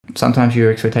Sometimes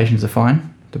your expectations are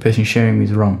fine, the person you're sharing with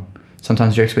is wrong.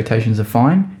 Sometimes your expectations are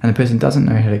fine and the person doesn't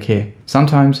know how to care.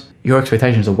 Sometimes your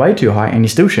expectations are way too high and you're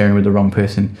still sharing with the wrong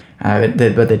person, but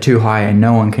they're too high and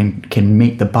no one can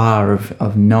meet the bar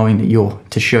of knowing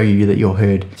that to show you that you're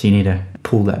heard. So you need to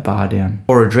pull that bar down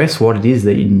or address what it is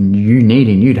that you need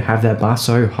in you to have that bar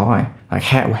so high. Like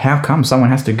how come someone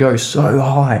has to go so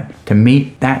high to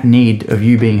meet that need of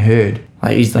you being heard?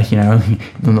 Like it's like,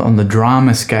 on the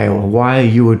drama scale, why are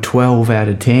you a 12 out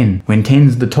of 10? When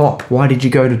 10's the top, why did you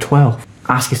go to 12?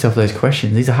 Ask yourself those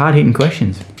questions. These are hard-hitting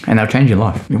questions and they'll change your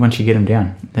life once you get them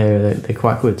down. They're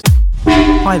quite good.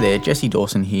 Hi there, Jesse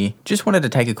Dawson here. Just wanted to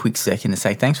take a quick second to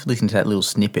say thanks for listening to that little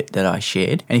snippet that I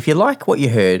shared. And if you like what you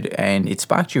heard and it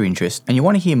sparked your interest and you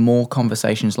want to hear more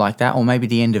conversations like that, or maybe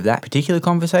the end of that particular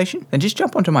conversation, then just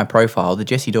jump onto my profile, the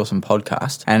Jesse Dawson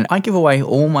Podcast, and I give away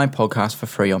all my podcasts for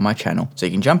free on my channel. So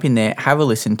you can jump in there, have a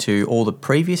listen to all the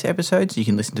previous episodes. You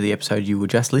can listen to the episode you were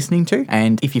just listening to.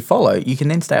 And if you follow, you can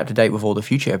then stay up to date with all the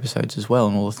future episodes as well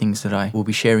and all the things that I will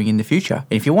be sharing in the future.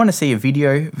 And if you want to see a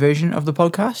video version of the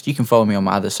podcast, you can follow me on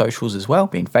my other socials as well,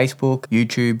 being Facebook,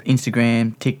 YouTube,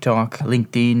 Instagram, TikTok,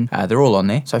 LinkedIn. They're all on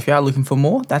there. So if you are looking for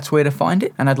more, that's where to find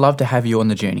it. And I'd love to have you on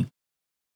the journey.